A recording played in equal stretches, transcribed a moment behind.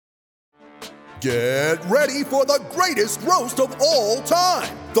Get ready for the greatest roast of all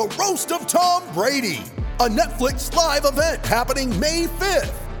time, the Roast of Tom Brady, a Netflix live event happening May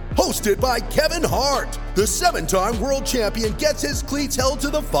 5th. Hosted by Kevin Hart, the 7-time world champion gets his cleats held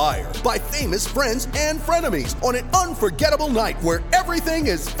to the fire by famous friends and frenemies on an unforgettable night where everything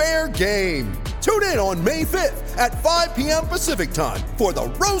is fair game. Tune in on May 5th at 5 p.m. Pacific time for the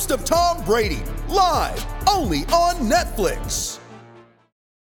Roast of Tom Brady, live only on Netflix.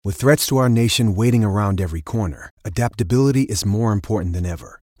 With threats to our nation waiting around every corner, adaptability is more important than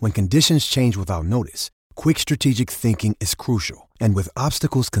ever. When conditions change without notice, quick strategic thinking is crucial. And with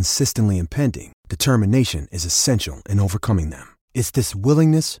obstacles consistently impending, determination is essential in overcoming them. It's this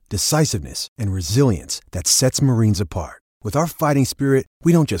willingness, decisiveness, and resilience that sets Marines apart. With our fighting spirit,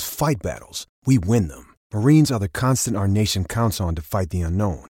 we don't just fight battles, we win them. Marines are the constant our nation counts on to fight the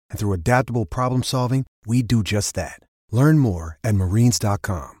unknown. And through adaptable problem solving, we do just that. Learn more at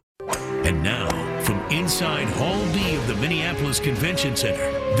marines.com. And now, from inside Hall D of the Minneapolis Convention Center,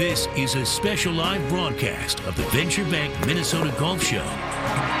 this is a special live broadcast of the Venture Bank Minnesota Golf Show.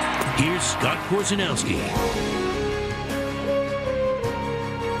 Here's Scott Korzenowski.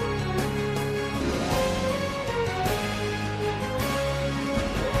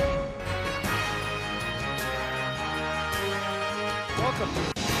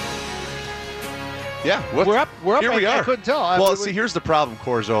 Yeah, we're up. Here we are. I couldn't tell. Well, see, here's the problem,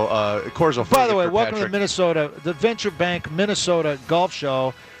 Corzo. By the way, welcome to the Venture Bank Minnesota Golf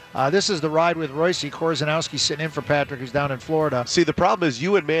Show. This is the ride with Royce Korzenowski sitting in for Patrick, who's down in Florida. See, the problem is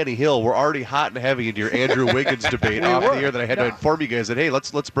you and Manny Hill were already hot and heavy into your Andrew Wiggins debate off the air that I had to inform you guys that, hey,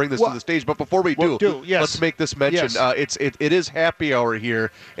 let's bring this to the stage. But before we do, let's make this mention. Yes. It is happy hour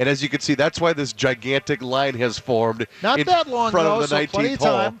here, and as you can see, that's why this gigantic line has formed. Not in that long, front though, of the 19th so plenty of hole.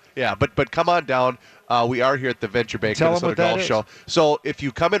 time. Yeah, but come on down. We are here at the Venture Bank Tell Minnesota Golf Show. So if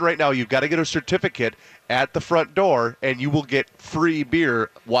you come in right now, you've got to get a certificate at the front door, and you will get free beer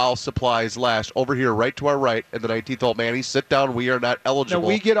while supplies last. Over here, right to our right, in the 19th hole. Manny, sit down. We are not eligible. No,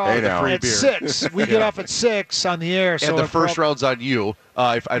 we get off for free at beer. 6. We get off at 6 on the air. And the first round's on you.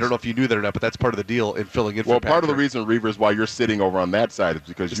 I don't know if you knew that or not, but that's part of the deal in filling in for Patrick. Well, part of the reason, Reavers, why you're sitting over on that side is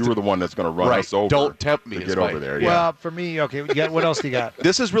because you were the one that's going to run us over. Don't tempt me to get over there. Yeah. Well, for me, okay. What else do you got?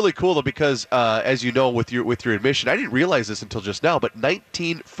 This is really cool, though, because as you know, with your admission, I didn't realize this until just now, but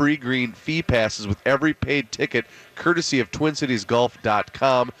 19 free green fee passes with every paid ticket, courtesy of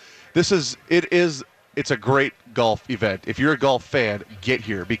TwinCitiesGolf.com. It's a great golf event. If you're a golf fan, get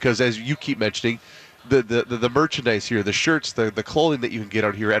here, because as you keep mentioning, the merchandise here, the shirts, the clothing that you can get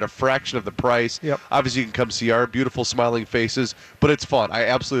out here at a fraction of the price. Yep. Obviously, you can come see our beautiful smiling faces, but it's fun. I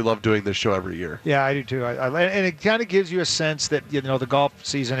absolutely love doing this show every year. Yeah, I do too. And it kind of gives you a sense that the golf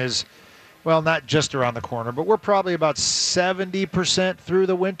season is, well, not just around the corner, but we're probably about 70% through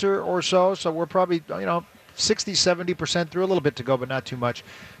the winter or so. So we're probably 60-70% through, a little bit to go, but not too much.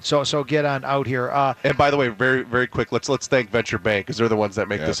 So get on out here. And by the way, very very quick, let's thank Venture Bank, because they're the ones that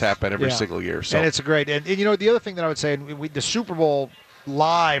make this happen every single year. So. And it's great. And the other thing that I would say, the Super Bowl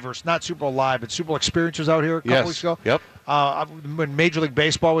Live, or not Super Bowl Live, but Super Bowl Experience was out here a couple weeks ago. Yep. When Major League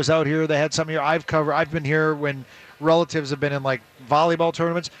Baseball was out here, they had some here. I've been here when relatives have been in like volleyball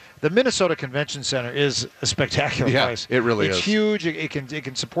tournaments. The Minnesota Convention Center is a spectacular place. It really is. It's huge. It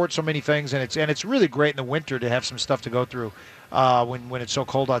can support so many things, and it's really great in the winter to have some stuff to go through when it's so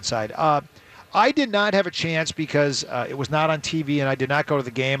cold outside. I did not have a chance because it was not on TV, and I did not go to the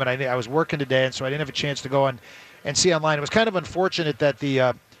game, and I was working today, and so I didn't have a chance to go and see online. It was kind of unfortunate that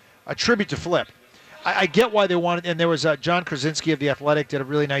a tribute to Flip. I get why they wanted, and there was John Krasinski of The Athletic did a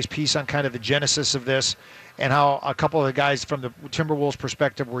really nice piece on kind of the genesis of this, and how a couple of the guys from the Timberwolves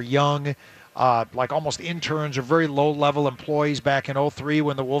perspective were young, like almost interns or very low-level employees back in 2003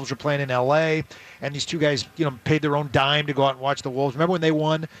 when the Wolves were playing in L.A., and these two guys, paid their own dime to go out and watch the Wolves. Remember when they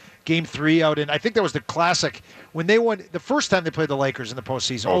won Game 3 out in, I think that was the classic, when they won the first time they played the Lakers in the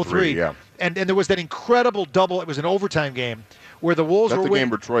postseason, 2003. Yeah. And there was that incredible double, it was an overtime game, where the Wolves were winning. That's the game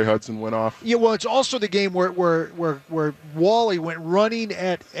where Troy Hudson went off? Yeah, well, it's also the game where Wally went running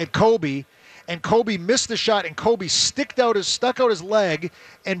at Kobe, and Kobe missed the shot, and Kobe stuck out his leg,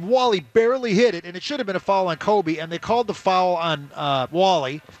 and Wally barely hit it, and it should have been a foul on Kobe, and they called the foul on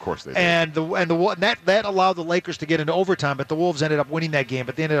Wally. Of course they did. And that allowed the Lakers to get into overtime, but the Wolves ended up winning that game,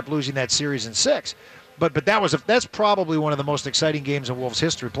 but they ended up losing that series in 6. But that's probably one of the most exciting games in Wolves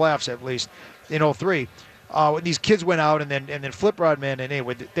history, playoffs at least, in 2003. When these kids went out, and then Flip Rodman, and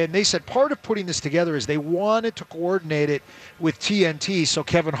anyway, then they said part of putting this together is they wanted to coordinate it with TNT, so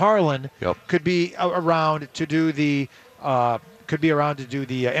Kevin Harlan could be around to do the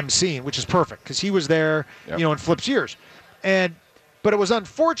emceeing, which is perfect because he was there, in Flip's years, and But it was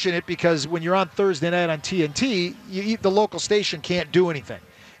unfortunate because when you're on Thursday night on TNT, the local station can't do anything.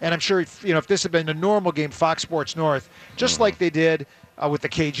 And I'm sure if this had been a normal game, Fox Sports North, just like they did with the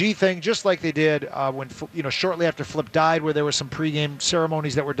KG thing, just like they did when shortly after Flip died, where there were some pregame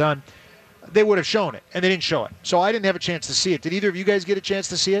ceremonies that were done, they would have shown it, and they didn't show it. So I didn't have a chance to see it. Did either of you guys get a chance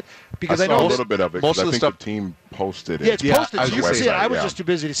to see it? Because I know saw a little bit of it. Most of I the think the team posted it. Yeah, it's posted, so you can see it. I was yeah. just too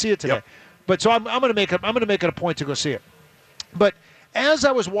busy to see it today. Yep. But so I'm going to make it a point to go see it. But as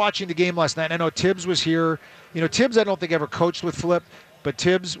I was watching the game last night, I know Tibbs was here. Tibbs I don't think ever coached with Flip, but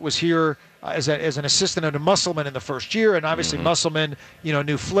Tibbs was here as an assistant under Musselman in the first year, and obviously Musselman,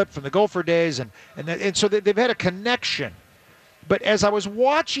 knew Flip from the Gopher days, and so they've had a connection. But as I was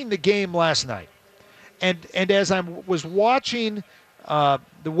watching the game last night, and as I was watching the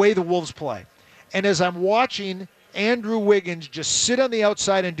way the Wolves play, and as I'm watching Andrew Wiggins just sit on the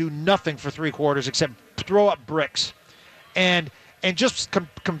outside and do nothing for 3 quarters except throw up bricks, and just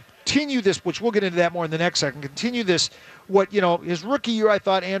continue this, which we'll get into that more in the next second, continue this, his rookie year I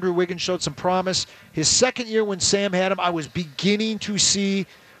thought Andrew Wiggins showed some promise. His second year when Sam had him, I was beginning to see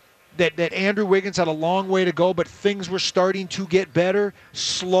that Andrew Wiggins had a long way to go, but things were starting to get better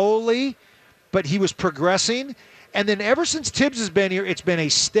slowly, but he was progressing. And then ever since Tibbs has been here, it's been a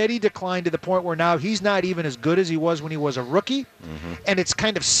steady decline to the point where now he's not even as good as he was when he was a rookie. And it's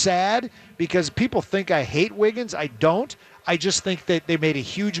kind of sad because people think I hate Wiggins. I don't. I just think that they made a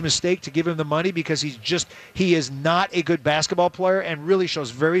huge mistake to give him the money because he is not a good basketball player and really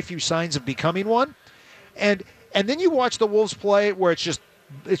shows very few signs of becoming one. And then you watch the Wolves play where it's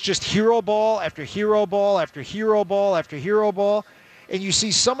just hero ball after hero ball after hero ball after hero ball. And you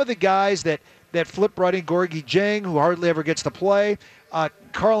see some of the guys that Flip brought in, Gorgui Dieng, who hardly ever gets to play,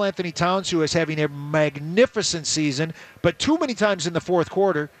 Karl Anthony Towns, who is having a magnificent season, but too many times in the fourth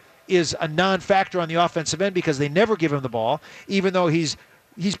quarter is a non-factor on the offensive end because they never give him the ball, even though he's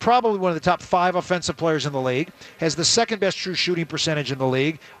probably one of the top 5 offensive players in the league, has the second best true shooting percentage in the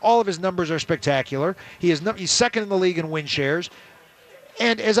league. All of his numbers are spectacular. He's second in the league in win shares.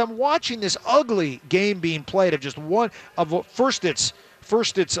 And as I'm watching this ugly game being played of just one of first it's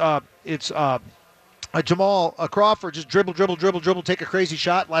Jamal Crawford just dribble, take a crazy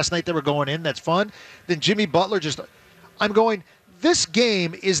shot. Last night they were going in. That's fun. Then Jimmy Butler I'm going, this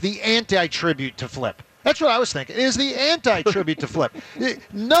game is the anti-tribute to Flip. That's what I was thinking. It is the anti-tribute to Flip.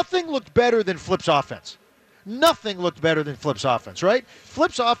 Nothing looked better than Flip's offense. Nothing looked better than Flip's offense, right?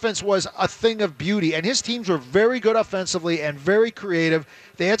 Flip's offense was a thing of beauty, and his teams were very good offensively and very creative.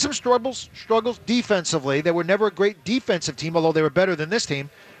 They had some struggles defensively. They were never a great defensive team, although they were better than this team.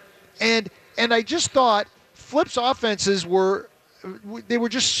 And I just thought Flip's offenses were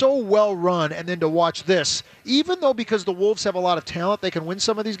just so well run, and then to watch this, even though because the Wolves have a lot of talent, they can win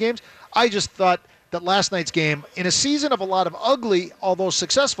some of these games, I just thought that last night's game, in a season of a lot of ugly, although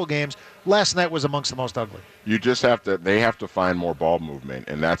successful games, last night was amongst the most ugly. You just they have to find more ball movement,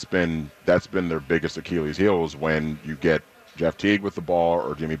 and that's been their biggest Achilles heel is when you get Jeff Teague with the ball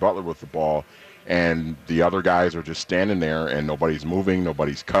or Jimmy Butler with the ball, and the other guys are just standing there and nobody's moving,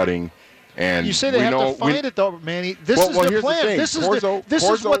 nobody's cutting. And you say they have to find it though, Manny. This is their plan. This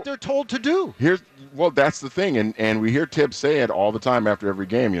is what they're told to do. That's the thing, and we hear Tibbs say it all the time after every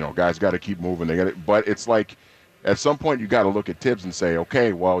game. Guys got to keep moving. They got it, but it's like at some point you got to look at Tibbs and say,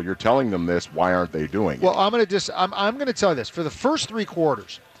 okay, well, you're telling them this. Why aren't they doing it? Well, I'm going to tell you this. For the first 3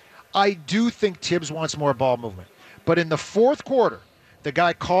 quarters, I do think Tibbs wants more ball movement, but in the fourth quarter, the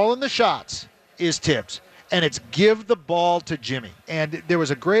guy calling the shots is Tibbs. And it's give the ball to Jimmy. And there was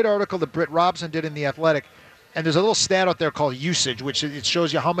a great article that Britt Robson did in The Athletic, and there's a little stat out there called usage, which it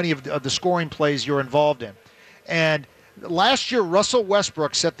shows you how many of the scoring plays you're involved in. And last year, Russell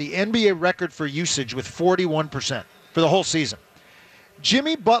Westbrook set the NBA record for usage with 41% for the whole season.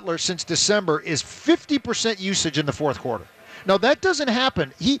 Jimmy Butler, since December, is 50% usage in the fourth quarter. Now, that doesn't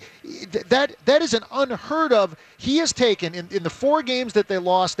happen. That is an unheard of. He has taken, in the 4 games that they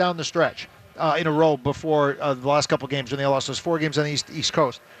lost down the stretch, in a row before the last couple games when they lost those 4 games on the East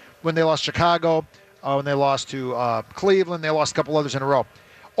Coast. When they lost Chicago, when they lost to Cleveland, they lost a couple others in a row.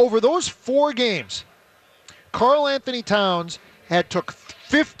 Over those 4 games, Karl Anthony Towns took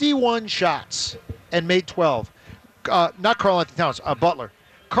 51 shots and made 12. Not Karl Anthony Towns, Butler.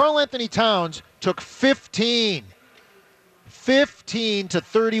 Karl Anthony Towns took 15 to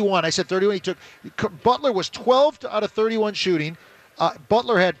 31. I said 31. Butler was 12 out of 31 shooting.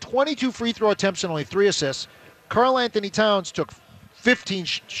 Butler had 22 free throw attempts and only 3 assists. Karl Anthony Towns took 15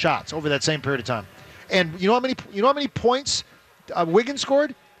 shots over that same period of time. And you know how many points Wiggins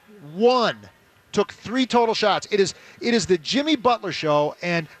scored? 1. Took 3 total shots. It is the Jimmy Butler show,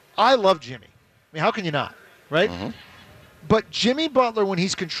 and I love Jimmy. I mean, how can you not, right? Mm-hmm. But Jimmy Butler, when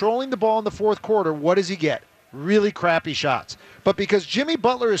he's controlling the ball in the fourth quarter, what does he get? Really crappy shots. But because Jimmy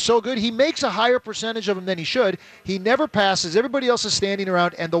Butler is so good, he makes a higher percentage of them than he should. He never passes. Everybody else is standing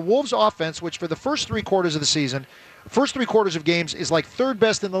around. And the Wolves' offense, which for the first 3 quarters of the season, first 3 quarters of games, is like 3rd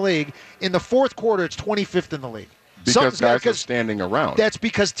best in the league. In the fourth quarter, it's 25th in the league. Because guys are standing around. That's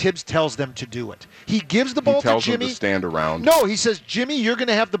because Tibbs tells them to do it. He gives the ball to Jimmy. He tells them to stand around. No, he says, Jimmy, you're going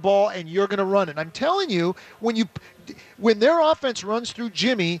to have the ball and you're going to run it. And I'm telling you, when their offense runs through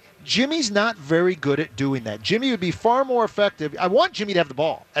Jimmy, Jimmy's not very good at doing that. Jimmy would be far more effective. I want Jimmy to have the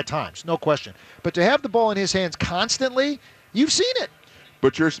ball at times, no question. But to have the ball in his hands constantly, you've seen it.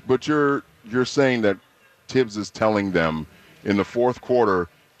 But you're saying that Tibbs is telling them in the fourth quarter,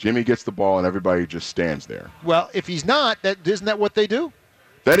 Jimmy gets the ball and everybody just stands there. Well, if he's not, isn't that what they do?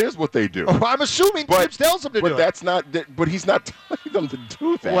 That is what they do. I'm assuming Tibbs tells them to do it. But that's not. But he's not telling them to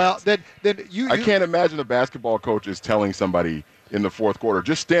do that. Well, then I can't imagine a basketball coach is telling somebody in the fourth quarter,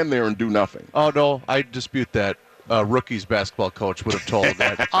 just stand there and do nothing. Oh no, I dispute that. Rookie's basketball coach would have told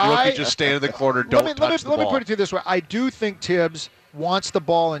that. Rookie, just stand in the corner, don't touch the ball. Let me put it to you this way: I do think Tibbs wants the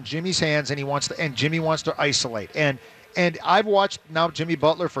ball in Jimmy's hands, and Jimmy wants to isolate. And I've watched now Jimmy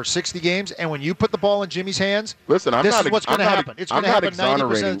Butler for 60 games, and when you put the ball in Jimmy's hands, this is what's going to happen. It's going to happen 90%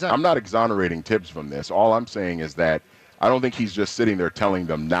 of the time. I'm not exonerating Tibbs from this. All I'm saying is that I don't think he's just sitting there telling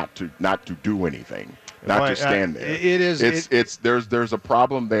them not to do anything, not to stand there. There's a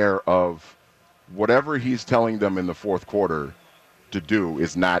problem there of whatever he's telling them in the fourth quarter to do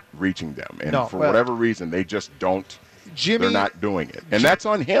is not reaching them, and whatever reason they just don't. They're not doing it. And that's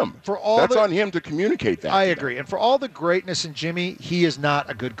on him. That's on him to communicate that. I agree. And for all the greatness in Jimmy, he is not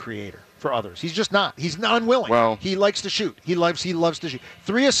a good creator for others. He's just not. He's not unwilling. Well, he likes to shoot. He loves to shoot.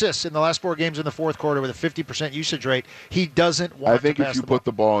 3 assists in the last 4 games in the fourth quarter with a 50% usage rate. He doesn't want to pass the ball. I think if you put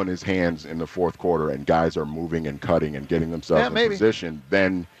the ball in his hands in the fourth quarter and guys are moving and cutting and getting themselves in position,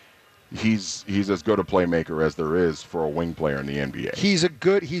 then he's as good a playmaker as there is for a wing player in the NBA. He's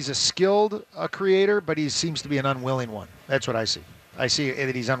a skilled creator, but he seems to be an unwilling one. That's what I see. I see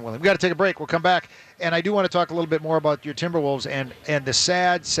that he's unwilling. We've got to take a break. We'll come back, and I do want to talk a little bit more about your Timberwolves and the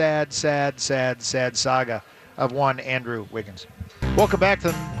sad saga of one Andrew Wiggins. Welcome back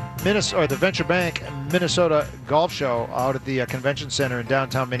to the Venture Bank Minnesota Golf Show out at the convention center in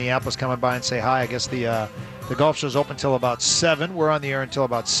downtown Minneapolis. Coming by and say hi. I guess the golf show is open until about 7. We're on the air until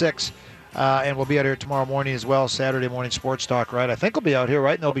about 6. And we'll be out here tomorrow morning as well, Saturday morning sports talk, right? I think we'll be out here,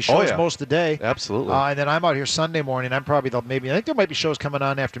 right? And there'll be shows most of the day. Absolutely. And then I'm out here Sunday morning. I think there might be shows coming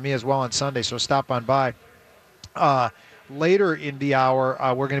on after me as well on Sunday, so stop on by. Later in the hour,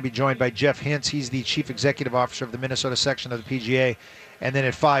 we're going to be joined by Jeff Hintz. He's the Chief Executive Officer of the Minnesota section of the PGA. And then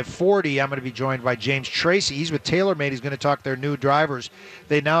at 5:40, I'm going to be joined by James Tracy. He's with TaylorMade. He's going to talk their new drivers.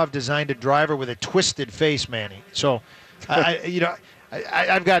 They now have designed a driver with a twisted face, Manny. So,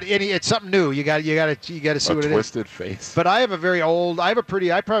 I've got it's something new. You got to see what it is. A twisted face. But I have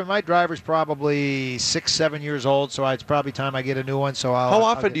my driver's probably 6-7 years old, so it's probably time I get a new one. So how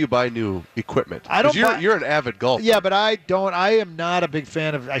often do you buy new equipment? You're an avid golfer. Yeah, but I am not a big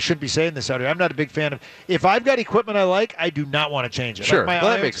fan of. I shouldn't be saying this out here. I'm not a big fan of. If I've got equipment I like, I do not want to change it. Sure, like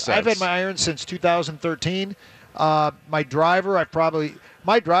that makes sense. I've had my irons since 2013. My driver's probably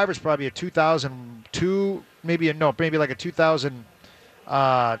a 2002, maybe like a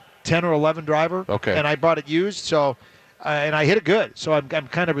 2010 or 11 driver. Okay. And I bought it used, so and I hit it good. So I'm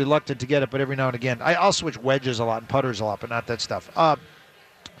kind of reluctant to get it, but every now and again, I'll switch wedges a lot and putters a lot, but not that stuff.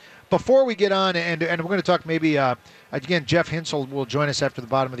 Before we get on, and we're going to talk maybe again, Jeff Hintz will join us after the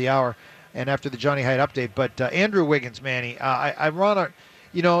bottom of the hour and after the Johnny Hyde update. But Andrew Wiggins, Manny, I run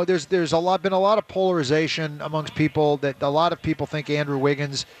a. There's been a lot of polarization amongst people that a lot of people think Andrew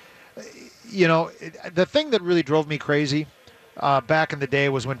Wiggins. The thing that really drove me crazy back in the day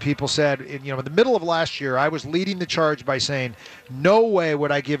was when people said, in the middle of last year, I was leading the charge by saying, no way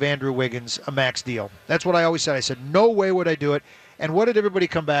would I give Andrew Wiggins a max deal. That's what I always said. I said, no way would I do it. And what did everybody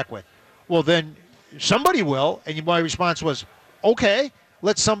come back with? Well, then somebody will. And my response was, okay,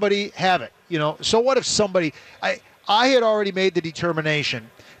 let somebody have it. So what if somebody, I had already made the determination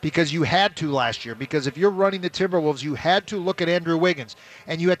because you had to last year. Because if you're running the Timberwolves, you had to look at Andrew Wiggins,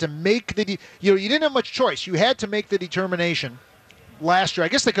 and you had to make you didn't have much choice. You had to make the determination last year. I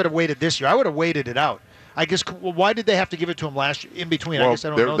guess they could have waited this year. I would have waited it out. I guess. Well, why did they have to give it to him last year in between? Well, I guess I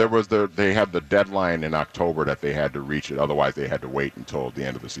don't know. They had the deadline in October that they had to reach it. Otherwise, they had to wait until the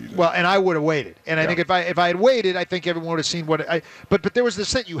end of the season. Well, and I would have waited. And I think if I had waited, I think everyone would have seen what I. But there was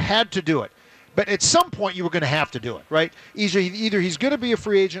this thing you had to do it. But at some point, you were going to have to do it, right? Either he's going to be a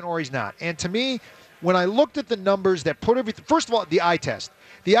free agent or he's not. And to me, when I looked at the numbers that put everything, first of all, the eye test.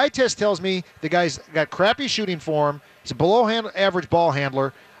 The eye test tells me the guy's got crappy shooting form. He's a below-average ball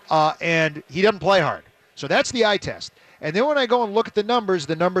handler, and he doesn't play hard. So that's the eye test. And then when I go and look at the numbers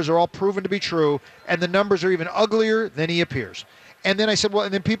are all proven to be true, and the numbers are even uglier than he appears. And then I said, well,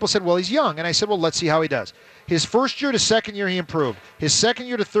 and then people said, well, he's young. And I said, well, let's see how he does. His first year to second year, he improved. His second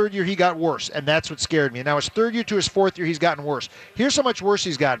year to third year, he got worse. And that's what scared me. And now his third year to his fourth year, he's gotten worse. Here's how much worse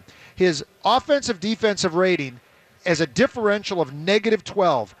he's gotten. His offensive-defensive rating as a differential of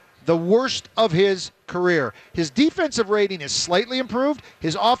 -12, the worst of his career. His defensive rating is slightly improved.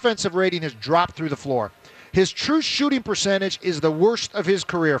 His offensive rating has dropped through the floor. His true shooting percentage is the worst of his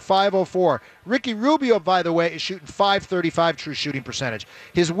career, .504. Ricky Rubio, by the way, is shooting .535 true shooting percentage.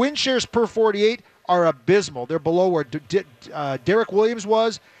 His win shares per 48 are abysmal. They're below where Derek Williams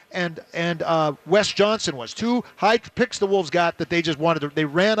was and Wes Johnson was. Two high picks the Wolves got that they just they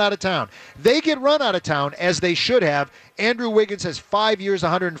ran out of town. They get run out of town, as they should have. Andrew Wiggins has 5 years,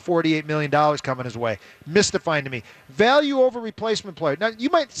 $148 million coming his way. Mystifying to me. Value over replacement player. Now, you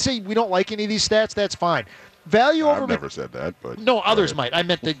might say we don't like any of these stats. That's fine. Value over. I've never said that, but no, others might. I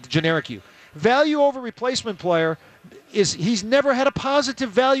meant the generic you. Value over replacement player he's never had a positive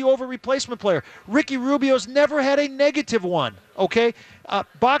value over replacement player. Ricky Rubio's never had a negative one. Okay,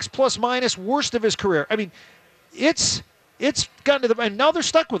 box plus minus, worst of his career. I mean, it's gotten to the, and now they're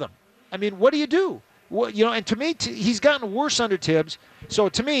stuck with him. I mean, what do you do? Well, and to me, he's gotten worse under Tibbs. So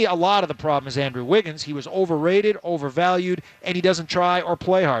to me, a lot of the problem is Andrew Wiggins. He was overrated, overvalued, and he doesn't try or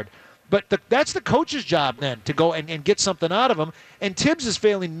play hard. But that's the coach's job then, to go and get something out of him. And Tibbs is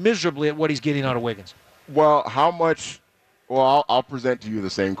failing miserably at what he's getting out of Wiggins. Well, how much? Well, I'll present to you the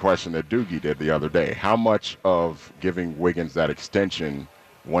same question that Doogie did the other day. How much of giving Wiggins that extension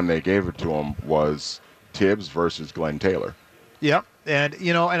when they gave it to him was Tibbs versus Glenn Taylor? Yeah, and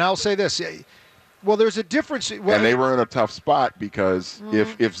and I'll say this. Well, there's a difference. Well, and they were in a tough spot because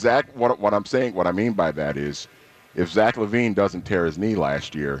if Zach, what I'm saying, what I mean by that is, if Zach LaVine doesn't tear his knee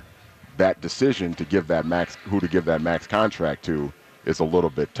last year, that decision to give that max contract to is a little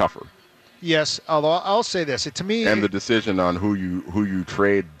bit tougher. Yes, although I'll say this, to me, and the decision on who you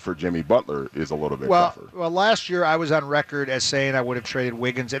trade for Jimmy Butler is a little bit tougher. Well, last year I was on record as saying I would have traded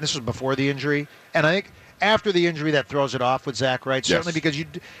Wiggins, and this was before the injury, and I think after the injury that throws it off with Zach, right? Certainly, because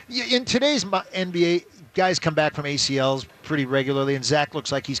in today's NBA, guys come back from ACLs pretty regularly, and Zach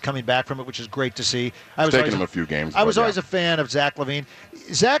looks like he's coming back from it, which is great to see. It's taken him a few games. I was always a fan of Zach LaVine.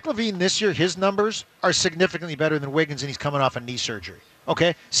 Zach LaVine this year, his numbers are significantly better than Wiggins, and he's coming off a knee surgery.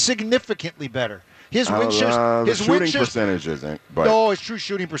 Okay, significantly better. His win shares, his shooting percentage isn't. But no, his true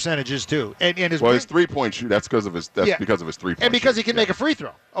shooting percentage is too. And his his 3-point shoot. That's because of his. Because of his 3-point. And because he can make a free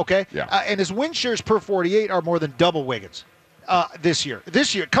throw. Okay. Yeah. And his win shares per 48 are more than double Wiggins. This year,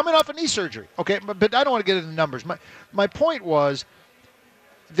 coming off a knee surgery. Okay, but I don't want to get into the numbers. My point was,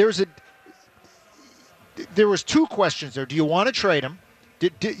 there was two questions there. Do you want to trade him?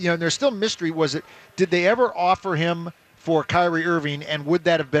 There's still mystery. Did they ever offer him for Kyrie Irving, and would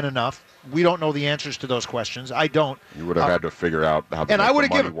that have been enough? We don't know the answers to those questions. I don't. You would have had to figure out how to make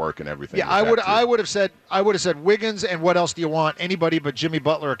the money work and everything. Yeah, I would have said Wiggins, and what else do you want? Anybody but Jimmy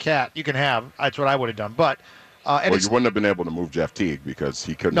Butler or Cat you can have. That's what I would have done. But you wouldn't have been able to move Jeff Teague because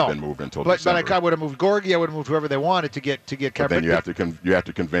he couldn't have been moved until December. But I would have moved Gorgie. I would have moved whoever they wanted to get Kyrie. But then you have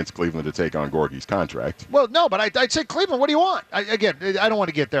to convince Cleveland to take on Gorgie's contract. Well, no, but I'd say Cleveland. What do you want? I don't want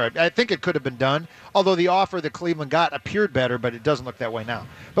to get there. I think it could have been done. Although the offer that Cleveland got appeared better, but it doesn't look that way now.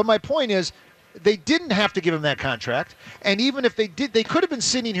 But my point is, they didn't have to give him that contract, and even if they did, they could have been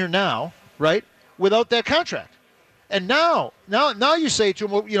sitting here now, right, without that contract. And now you say to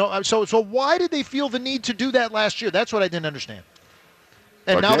him, so why did they feel the need to do that last year? That's what I didn't understand.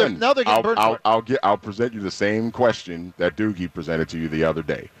 And again, now they're getting burned for it. I'll present you the same question that Doogie presented to you the other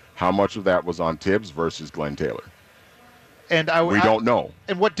day. How much of that was on Tibbs versus Glenn Taylor? And we don't know.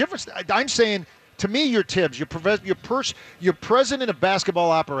 And what difference? I'm saying, to me, you're Tibbs. You're president of basketball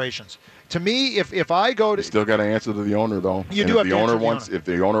operations. To me, if I go to, you still got to answer to the owner, though. You do have to answer to the owner. If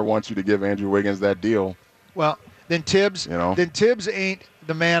the owner wants you to give Andrew Wiggins that deal, well, then Tibbs ain't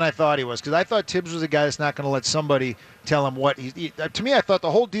the man I thought he was, because I thought Tibbs was a guy that's not going to let somebody tell him what he. To me, I thought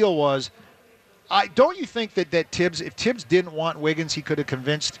the whole deal was. Don't you think that Tibbs, if Tibbs didn't want Wiggins, he could have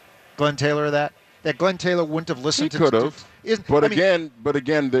convinced Glenn Taylor of that? That Glenn Taylor wouldn't have listened to him? He could have. But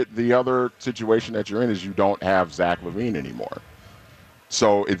again, the other situation that you're in is you don't have Zach LaVine anymore.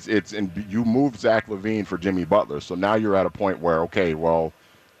 So you moved Zach LaVine for Jimmy Butler. So now you're at a point where, okay, well,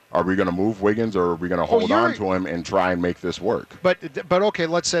 are we going to move Wiggins or are we going to hold on to him and try and make this work? But okay,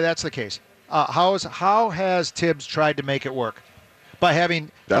 let's say that's the case. How has Tibbs tried to make it work? by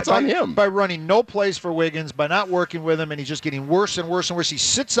having That's on him. By running no plays for Wiggins, by not working with him, and he's just getting worse and worse and worse. He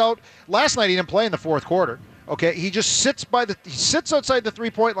sits out. Last night he didn't play in the fourth quarter. Okay, he just sits outside the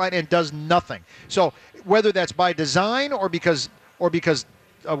 3-point line and does nothing. So whether that's by design or because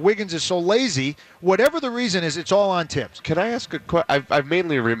Wiggins is so lazy, whatever the reason is, it's all on Tibbs. Can I ask a question? I've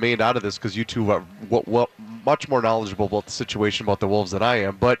mainly remained out of this because you two are much more knowledgeable about the situation about the Wolves than I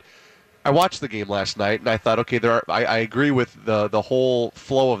am. But I watched the game last night, and I thought, okay, I agree with the whole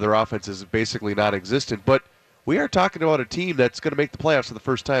flow of their offense is basically non-existent. But we are talking about a team that's going to make the playoffs for the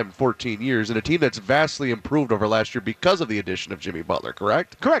first time in 14 years, and a team that's vastly improved over last year because of the addition of Jimmy Butler,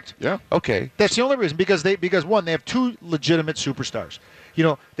 correct? Correct. Yeah. Okay. That's the only reason, because one, they have two legitimate superstars. You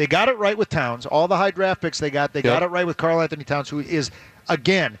know, they got it right with Towns. All the high draft picks they got it right with Karl Anthony Towns, who is,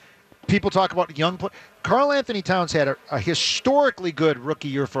 again, people talk about young players. Karl Anthony Towns had a historically good rookie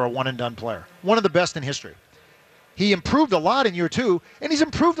year for a one-and-done player, one of the best in history. He improved a lot in year 2, and he's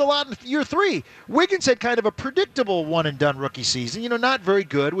improved a lot in year 3. Wiggins had kind of a predictable one-and-done rookie season, not very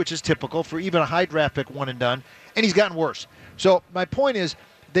good, which is typical for even a high draft pick one-and-done, and he's gotten worse. So my point is,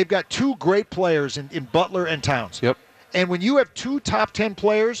 they've got two great players in Butler and Towns. Yep. And when you have two top 10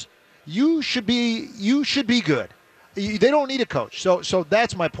 players, you should be good. They don't need a coach. So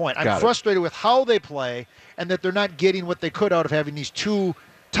that's my point. I'm frustrated with how they play and that they're not getting what they could out of having these two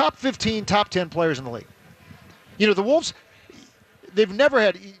top 15, top 10 players in the league. The Wolves, they've never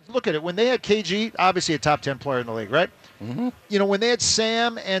had – look at it. When they had KG, obviously a top 10 player in the league, right? Mm-hmm. When they had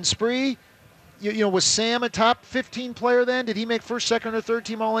Sam and Spree, was Sam a top 15 player then? Did he make first, second, or third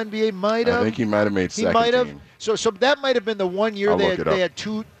team All-NBA? Might have. I think he might have made second He might have. team. So that might have been the one year they had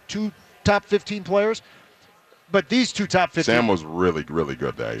two top 15 players. But these two top 15. Sam was really, really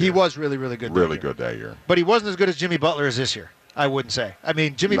good that year. He was really, really good. Really good that year. But he wasn't as good as Jimmy Butler is this year. I wouldn't say. I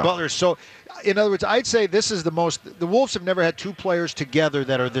mean, Jimmy Butler is so. In other words, I'd say this is the most. The Wolves have never had two players together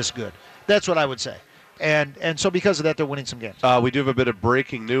that are this good. That's what I would say. And so because of that, they're winning some games. We do have a bit of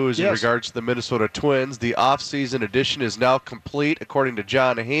breaking news in regards to the Minnesota Twins. The offseason edition is now complete. According to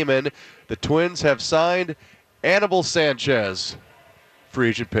John Heyman, the Twins have signed Anibal Sanchez, free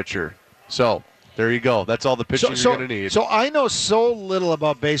agent pitcher. So there you go. That's all the pitching you're going to need. So I know so little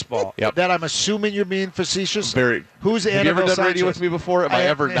about baseball that I'm assuming you're being facetious. Who's Have Anibal you ever done Sanchez? radio with me before? Am I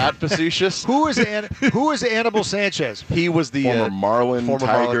ever not facetious? Who is Anibal Sanchez? He was the former Marlin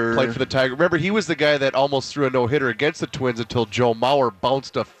Tiger. Played for the Tiger. Remember, he was the guy that almost threw a no-hitter against the Twins until Joe Mauer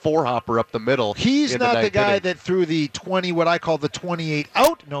bounced a four-hopper up the middle. He's not the guy that threw the 20, what I call the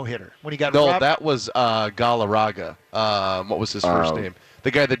 28-out no-hitter when he got No, that was Galarraga. What was his first name? The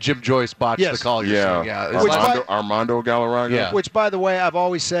guy that Jim Joyce botched the call. Armando Galarraga. Yeah. Which, by the way, I've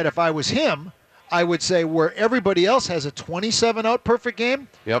always said if I was him, I would say where everybody else has a 27-out perfect game,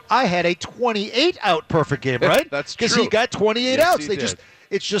 I had a 28-out perfect game, right? That's true. Because he got 28 outs.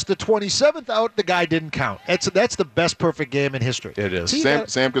 It's just the 27th out, the guy didn't count. That's the best perfect game in history. It is.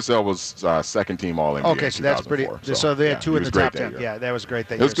 Sam Cassell was second team All-NBA. Okay, so that's pretty. So they had two in the top 10. Yeah, that was great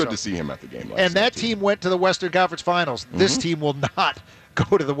that year. It was good to see him at the game last night. And that team went to the Western Conference Finals. Mm-hmm. This team will not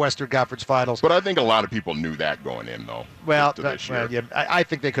go to the Western Conference Finals. But I think a lot of people knew that going in, though. Well, I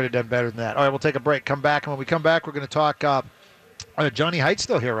think they could have done better than that. All right, we'll take a break. Come back, and when we come back, we're going to talk. Johnny Height's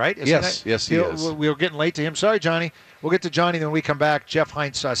still here, right? Yes, he is. We were getting late to him. Sorry, Johnny. We'll get to Johnny when we come back. Jeff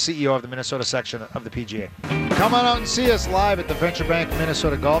Heinz, CEO of the Minnesota section of the PGA. Come on out and see us live at the Venture Bank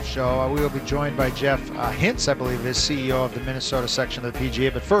Minnesota Golf Show. We will be joined by Jeff Hintz, I believe, is CEO of the Minnesota section of the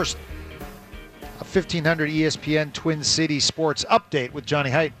PGA. But first, a 1500 ESPN Twin City Sports update with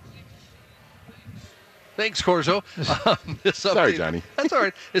Johnny Height. Thanks, Corzo. Sorry, Johnny. That's all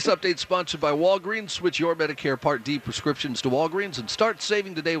right. This update is sponsored by Walgreens. Switch your Medicare Part D prescriptions to Walgreens and start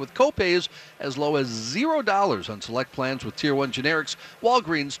saving today with copays as low as $0 on select plans with Tier 1 generics.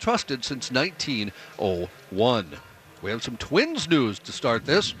 Walgreens, trusted since 1901. We have some Twins news to start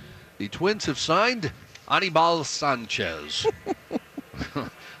this. The Twins have signed Anibal Sanchez.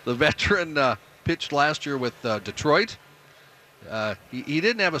 The veteran pitched last year with Detroit. He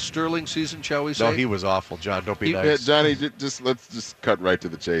didn't have a sterling season, shall we say? No, he was awful, John. Don't be nice. Johnny, let's cut right to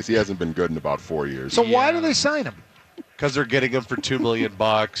the chase. He hasn't been good in about 4 years. So why do they sign him? Because they're getting him for $2 million.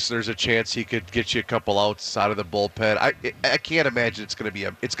 There's a chance he could get you a couple outs out of the bullpen. I can't imagine it's got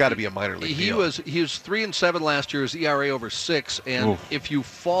to be a minor league deal. He was 3-7 last year. His ERA over 6. And if you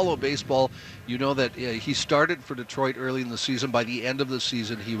follow baseball, you know that he started for Detroit early in the season. By the end of the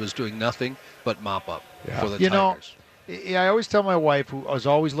season, he was doing nothing but mop up for the Tigers. I always tell my wife, who is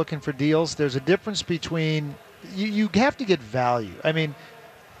always looking for deals, there's a difference between you have to get value. I mean,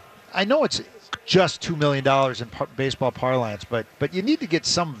 I know it's just $2 million in baseball parlance, but you need to get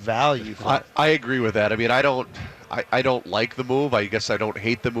some value for it. I agree with that. I mean, I don't like the move. I guess I don't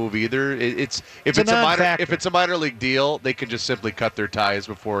hate the move either. If it's a minor league deal, they can just simply cut their ties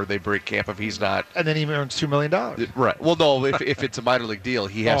before they break camp if he's not. And then he earns $2 million. Right. Well, no. if it's a minor league deal,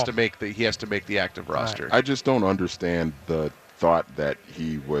 he has to make the active roster. I just don't understand the thought that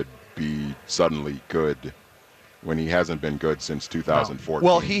he would be suddenly good when he hasn't been good since 2014.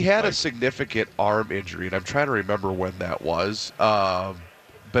 Well, he had a significant arm injury, and I'm trying to remember when that was.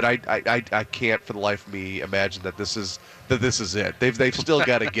 But I can't for the life of me imagine that this is it. They've still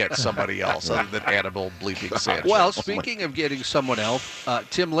got to get somebody else other than Hannibal bleeping Sanchez. Well, speaking of getting someone else,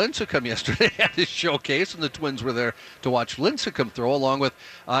 Tim Lincecum yesterday had his showcase, and the Twins were there to watch Lincecum throw, along with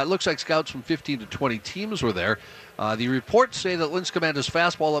it looks like scouts from 15 to 20 teams were there. The reports say that Lincecum had his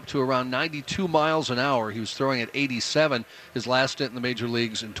fastball up to around 92 miles an hour. He was throwing at 87 his last stint in the major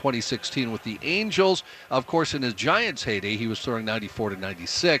leagues in 2016 with the Angels. Of course, in his Giants heyday, he was throwing 94 to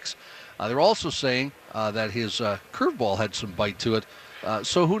 96. They're also saying that his curveball had some bite to it.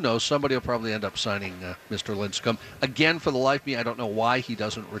 So who knows? Somebody will probably end up signing Mr. Lincecum. Again, for the life of me, I don't know why he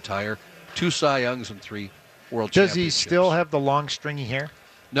doesn't retire. 2 Cy Youngs and 3 World Championships. Does he still have the long, stringy hair?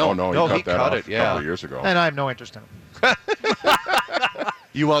 No, he cut that off a couple of years ago. And I have no interest in him.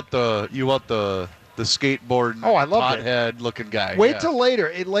 You want the skateboard I love pothead looking guy. Wait till later.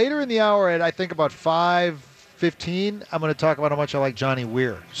 Later in the hour at I think about 5:15, I'm going to talk about how much I like Johnny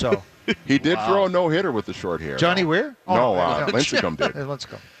Weir. So he did throw a no-hitter with the short hair. Johnny Weir? No, Lincecum did.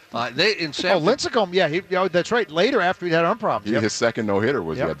 Lincecum. Lincecum, yeah, that's right. Later after he had arm problems. His second no-hitter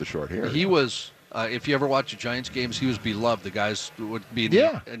was he had the short hair. He was, if you ever watch the Giants games, he was beloved. The guys would be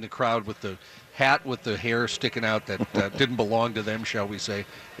in the crowd with the hat with the hair sticking out that didn't belong to them, shall we say.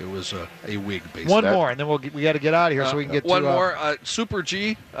 It was a wig, basically. One more, and then we got to get out of here so we can get one more. Super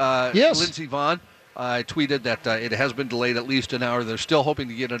G, yes. Lindsey Vaughn. Tweeted that it has been delayed at least an hour. They're still hoping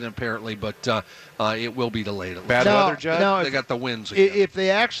to get it in apparently, but it will be delayed. At least. Bad weather, John? They got the winds again. If they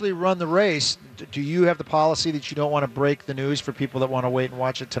actually run the race, do you have the policy that you don't want to break the news for people that want to wait and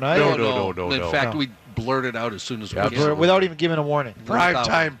watch it tonight? No. In fact, we blurt it out as soon as we can. Without even giving a warning. Prime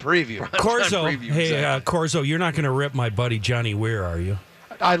time preview. Corzo, you're not going to rip my buddy Johnny Weir, are you?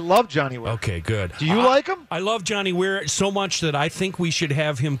 I love Johnny Weir. Okay, good. Do you like him? I love Johnny Weir so much that I think we should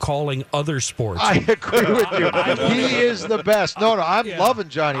have him calling other sports. I agree with you. He is the best. I'm loving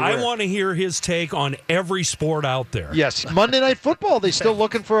Johnny Weir. I want to hear his take on every sport out there. Yes. Monday Night Football. Are they still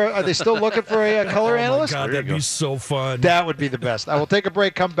looking for a color analyst? Oh, my God, that'd be so fun. That would be the best. I will take a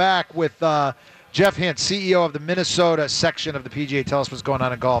break, come back with Jeff Hint, CEO of the Minnesota section of the PGA. Tell us what's going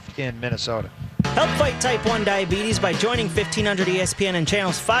on in golf in Minnesota. Help fight type 1 diabetes by joining 1500 ESPN and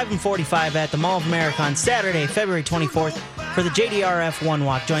channels 5 and 45 at the Mall of America on Saturday, February 24th for the JDRF One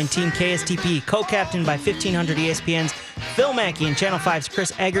Walk. Join Team KSTP, co-captained by 1500 ESPN's Phil Mackey and Channel 5's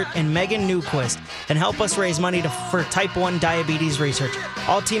Chris Eggert and Megan Newquist, and help us raise money for type 1 diabetes research.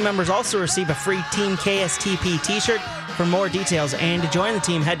 All team members also receive a free Team KSTP t-shirt. For more details and to join the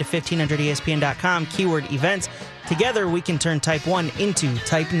team, head to 1500ESPN.com, keyword events. Together, we can turn type 1 into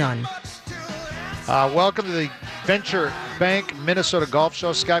type none. Welcome to the Venture Bank Minnesota Golf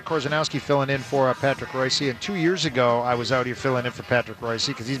Show. Scott Korzanowski filling in for Patrick Royce. And 2 years ago, I was out here filling in for Patrick Royce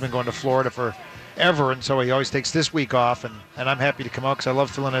because he's been going to Florida forever, and so he always takes this week off. And I'm happy to come out because I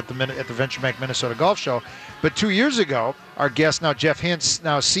love filling at the Venture Bank Minnesota Golf Show. But 2 years ago, our guest, now Jeff Hintz,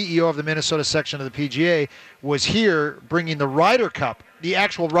 now CEO of the Minnesota section of the PGA, was here bringing the Ryder Cup, the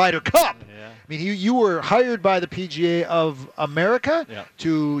actual Ryder Cup. Yeah. I mean, you were hired by the PGA of America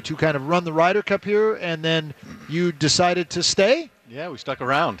to kind of run the Ryder Cup here, and then you decided to stay? Yeah, we stuck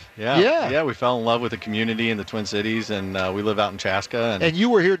around. Yeah, we fell in love with the community in the Twin Cities, and we live out in Chaska. And you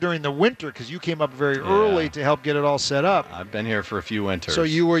were here during the winter because you came up very early to help get it all set up. I've been here for a few winters. So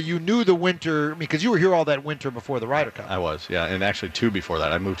you knew the winter because you were here all that winter before the Ryder Cup. I was, and actually 2 before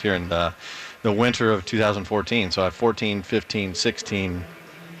that. I moved here in the winter of 2014, so I have 14, 15, 16,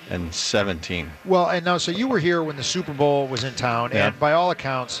 and 17. Well, and now, so you were here when the Super Bowl was in town, and by all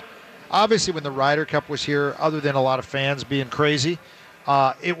accounts, obviously when the Ryder Cup was here, other than a lot of fans being crazy,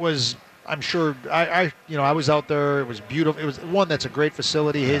 it was, I'm sure, I was out there. It was beautiful. It was one that's a great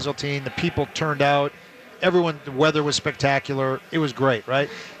facility, Hazeltine. The people turned out. The weather was spectacular. It was great, right?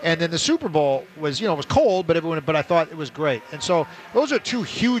 And then the Super Bowl was, it was cold, but I thought it was great. And so those are 2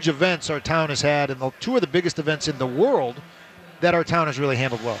 huge events our town has had, and 2 of the biggest events in the world. that our town has really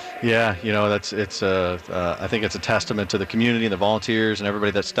handled well. Yeah, I think it's a testament to the community and the volunteers and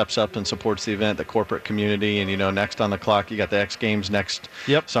everybody that steps up and supports the event, the corporate community. And, next on the clock, you got the X Games next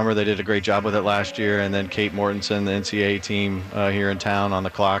summer. They did a great job with it last year. And then Kate Mortensen, the NCAA team here in town on the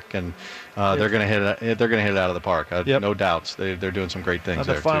clock. And they're going to hit it out of the park. No doubts. They're doing some great things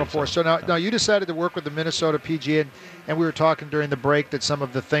there. The Final Four. So now you decided to work with the Minnesota PGA, and we were talking during the break that some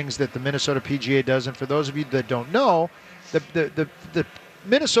of the things that the Minnesota PGA does, and for those of you that don't know, the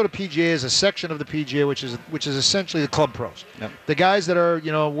Minnesota PGA is a section of the PGA which is essentially the club pros. Yep. The guys that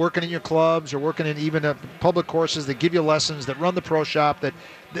are working in your clubs or working in even public courses that give you lessons, that run the pro shop, that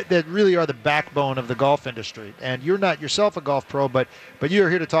really are the backbone of the golf industry. And you're not yourself a golf pro, but you're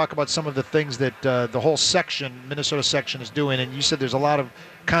here to talk about some of the things that the whole section, Minnesota section, is doing. And you said there's a lot of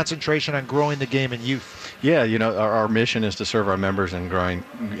concentration on growing the game in youth. Yeah, our mission is to serve our members and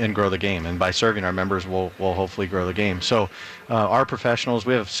grow the game, and by serving our members, we'll hopefully grow the game. So, our professionals,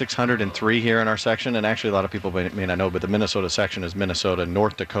 we have 603 here in our section, and actually a lot of people may not know, but the Minnesota section is Minnesota,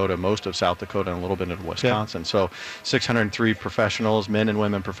 North Dakota, most of South Dakota, and a little bit of Wisconsin. Yeah. So, 603 professionals, men and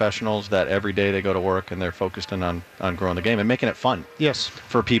women professionals, that every day they go to work and they're focused on growing the game and making it fun. Yes.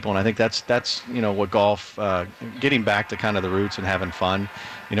 For people, and I think that's what golf, getting back to kind of the roots and having fun.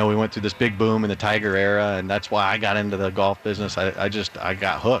 We went through this big boom in the Tiger era, and that's why I got into the golf business. I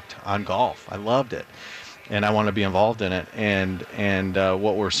got hooked on golf. I loved it, and I wanted to be involved in it. And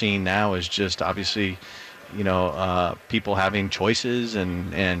what we're seeing now is just obviously, people having choices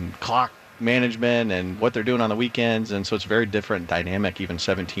and clock management and what they're doing on the weekends, and so it's a very different dynamic, even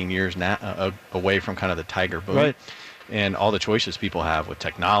 17 years now away from kind of the Tiger boom. Right. And all the choices people have with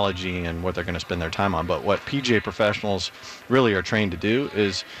technology and what they're going to spend their time on. But what PGA professionals really are trained to do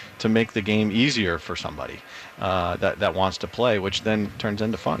is to make the game easier for somebody that wants to play, which then turns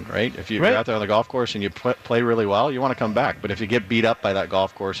into fun, right? If you're out there on the golf course and you play really well, you want to come back. But if you get beat up by that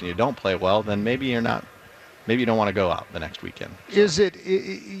golf course and you don't play well, then maybe you don't want to go out the next weekend. So. Is it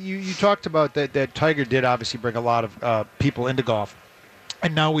you talked about that Tiger did obviously bring a lot of people into golf.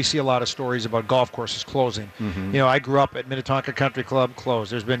 And now we see a lot of stories about golf courses closing. Mm-hmm. I grew up at Minnetonka Country Club,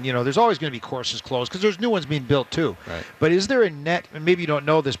 closed. There's been, there's always going to be courses closed because there's new ones being built too. Right. But is there a net, and maybe you don't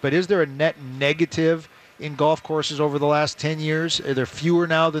know this, but is there a net negative in golf courses over the last 10 years? Are there fewer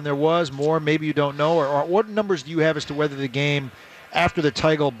now than there was? More? Maybe you don't know. Or what numbers do you have as to whether the game, after the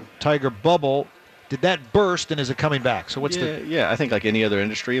Tiger bubble, did that burst and is it coming back? So what's I think like any other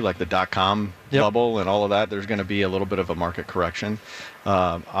industry, like the .com bubble and all of that, there's going to be a little bit of a market correction.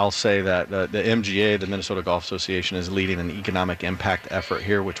 I'll say that the MGA, the Minnesota Golf Association, is leading an economic impact effort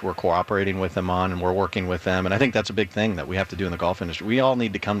here, which we're cooperating with them on, and we're working with them. And I think that's a big thing that we have to do in the golf industry. We all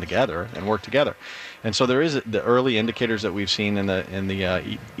need to come together and work together. And so there is the early indicators that we've seen in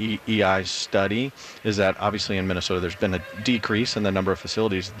the EI study is that obviously in Minnesota there's been a decrease in the number of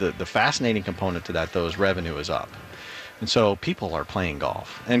facilities. The fascinating component to that, though, is revenue is up. And so people are playing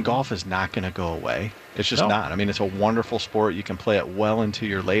golf, and golf is not going to go away. It's just not. I mean, it's a wonderful sport. You can play it well into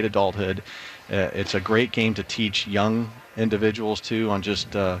your late adulthood. It's a great game to teach young individuals, too, on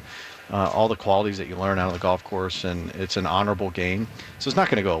just all the qualities that you learn out of the golf course, and it's an honorable game. So it's not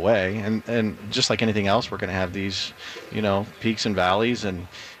going to go away. And just like anything else, we're going to have these, peaks and valleys, and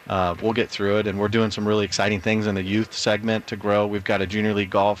we'll get through it. And we're doing some really exciting things in the youth segment to grow. We've got a junior league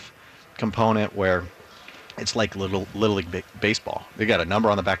golf component where it's like little league baseball. They got a number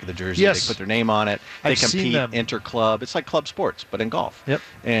on the back of the jersey. Yes. They put their name on it. They compete inter-club. It's like club sports, but in golf. Yep.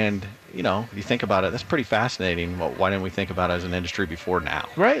 And you think about it, that's pretty fascinating. Well, why didn't we think about it as an industry before now?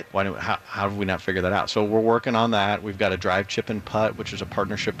 Right. How have we not figured that out? So we're working on that. We've got a drive, chip, and putt, which is a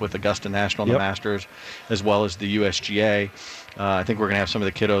partnership with Augusta National and the Masters, as well as the USGA. I think we're going to have some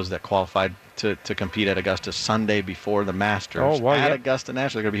of the kiddos that qualified to compete at Augusta Sunday before the Masters at Augusta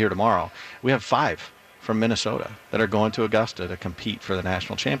National. They're going to be here tomorrow. We have 5 from Minnesota that are going to Augusta to compete for the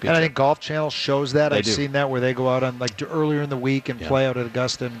national championship. And I think Golf Channel shows that. I've do. seen that where they go out on earlier in the week and play out at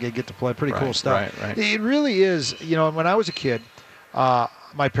Augusta and get to play. Pretty cool stuff. Right. It really is. When I was a kid,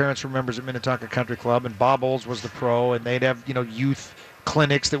 my parents were members at Minnetonka Country Club, and Bob Olds was the pro, and they'd have youth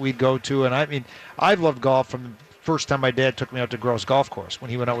clinics that we'd go to. And I mean, I've loved golf from the first time my dad took me out to Gross Golf Course when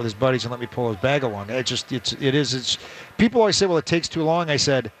he went out with his buddies and let me pull his bag along. It's people always say, well, it takes too long. I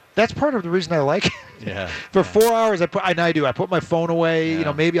said, that's part of the reason I like it. Yeah. For 4 hours, I put my phone away.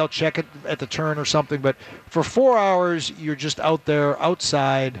 Yeah. Maybe I'll check it at the turn or something. But for 4 hours, you're just out there,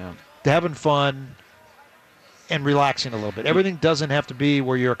 outside, having fun, and relaxing a little bit. Everything doesn't have to be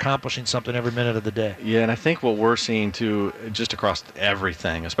where you're accomplishing something every minute of the day. Yeah, and I think what we're seeing too, just across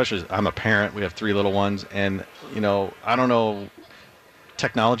everything, especially I'm a parent, we have 3 little ones, and I don't know,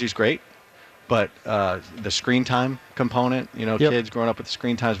 technology's great, But the screen time component, kids growing up with the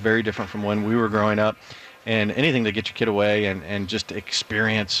screen time is very different from when we were growing up. And anything to get your kid away and just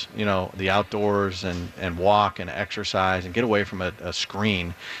experience, the outdoors and walk and exercise and get away from a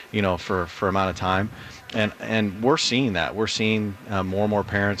screen, for amount of time. And we're seeing that. We're seeing more and more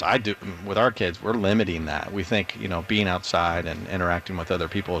parents. I do with our kids. We're limiting that. We think, being outside and interacting with other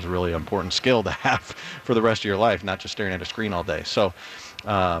people is a really important skill to have for the rest of your life, not just staring at a screen all day. So,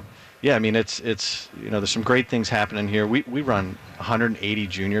 yeah, I mean, it's there's some great things happening here. We run 180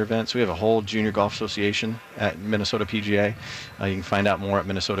 junior events. We have a whole junior golf association at Minnesota PGA. You can find out more at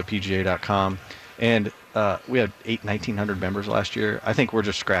minnesotapga.com. And we had 1,900 members last year. I think we're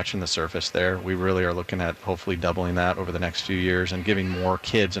just scratching the surface there. We really are looking at hopefully doubling that over the next few years and giving more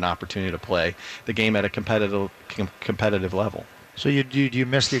kids an opportunity to play the game at a competitive level. So do you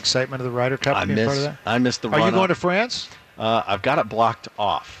miss the excitement of the Ryder Cup? I miss the Are run-up. you going to France? I've got it blocked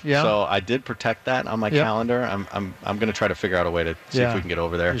off. Yeah. So I did protect that on my calendar. I'm going to try to figure out a way to see if we can get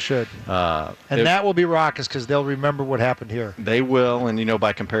over there. You should. That will be raucous because they'll remember what happened here. They will, and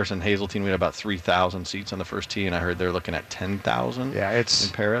by comparison, Hazeltine, we had about 3,000 seats on the first tee, and I heard they're looking at 10,000. Yeah, in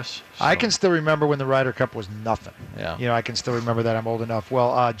Paris. So. I can still remember when the Ryder Cup was nothing. Yeah. I can still remember that. I'm old enough.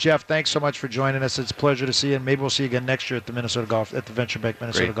 Well, Jeff, thanks so much for joining us. It's a pleasure to see you, and maybe we'll see you again next year at the Venture Bank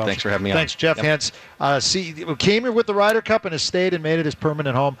Minnesota Golf. Thanks for having me on. Thanks, Jeff Hentz. Came here with the Ryder Cup and has stayed and made it his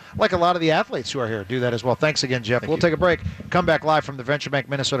permanent home, like a lot of the athletes who are here do that as well. Thanks again, Jeff. We'll take a break. Come back live from the Venture Bank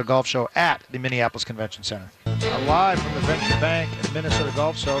Minnesota Golf Show at the Minneapolis Convention Center. Live from the Venture Bank Minnesota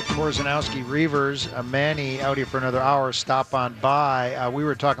Golf Show, Korzanowski, Reavers, Manny out here for another hour. Stop on by. We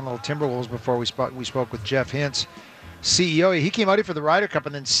were talking a little Timberwolves before we spoke with Jeff Hintz, CEO. He came out here for the Ryder Cup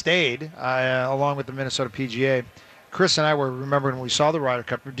and then stayed along with the Minnesota PGA. Chris and I were remembering when we saw the Ryder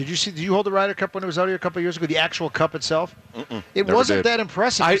Cup. Did you hold the Ryder Cup when it was out here a couple of years ago? The actual cup itself? It wasn't that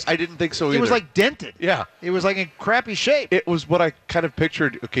impressive. I didn't think so either. It was like dented. Yeah. It was like in crappy shape. It was what I kind of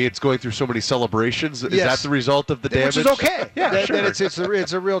pictured. Okay, it's going through so many celebrations. Is that the result of the damage? Which is okay. Yeah, sure.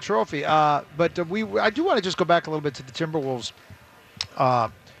 It's a real trophy. But I do want to just go back a little bit to the Timberwolves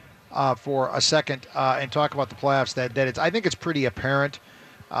for a second and talk about the playoffs. I think it's pretty apparent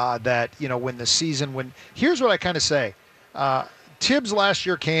that here's what I kind of say. Tibbs last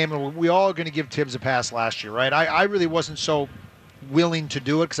year came, and we all are going to give Tibbs a pass last year, right? I really wasn't so willing to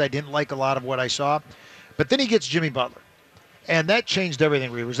do it because I didn't like a lot of what I saw. But then he gets Jimmy Butler, and that changed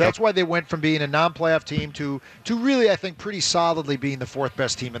everything, Reavers. That's why they went from being a non-playoff team to really, I think, pretty solidly being the fourth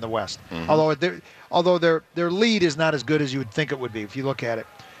best team in the West. Mm-hmm. Although their lead is not as good as you would think it would be if you look at it.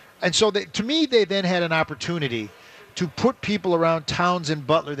 And so to me, they then had an opportunity to put people around Towns and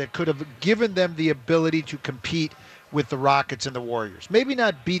Butler that could have given them the ability to compete with the Rockets and the Warriors. Maybe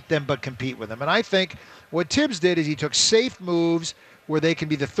not beat them, but compete with them. And I think what Tibbs did is he took safe moves where they can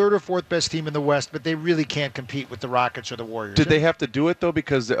be the third or fourth best team in the West, but they really can't compete with the Rockets or the Warriors. Did they have to do it, though,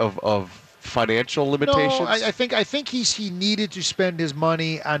 because of financial limitations? No, I think he needed to spend his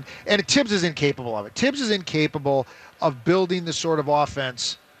money on, and Tibbs is incapable of it. Tibbs is incapable of building the sort of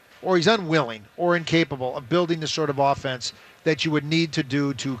offense, or he's unwilling or incapable of building the sort of offense that you would need to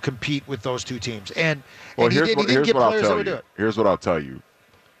do to compete with those two teams. And he didn't get players that would do it. Here's what I'll tell you.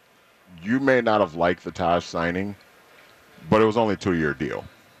 You may not have liked the Taj signing, but it was only a 2-year deal.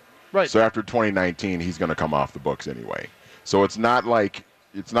 Right. So after 2019, he's going to come off the books anyway. So it's not like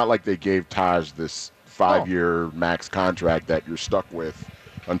they gave Taj this 5-year max contract that you're stuck with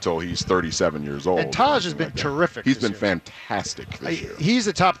until he's 37 years old. And Taj has been terrific. He's been fantastic this year. He's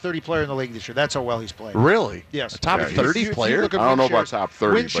the top 30 player in the league this year. That's how well he's played. Really? Yes. A top 30 player? I don't know about top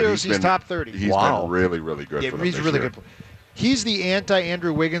 30, but he's top 30. He's been really, really good for them he's this really year. good. He's the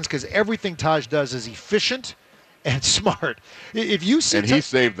anti-Andrew Wiggins because everything Taj does is efficient and smart. If you see, and he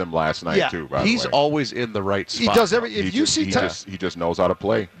saved them last night too. By the way, he's always in the right spot. He does he just knows how to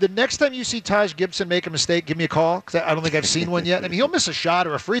play. The next time you see Taj Gibson make a mistake, give me a call because I don't think I've seen one yet. I mean, he'll miss a shot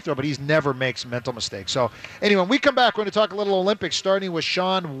or a free throw, but he's never makes mental mistakes. So anyway, when we come back, we're going to talk a little Olympics, starting with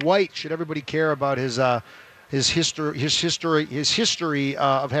Shaun White. Should everybody care about his history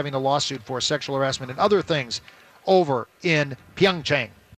of having a lawsuit for sexual harassment and other things over in Pyeongchang?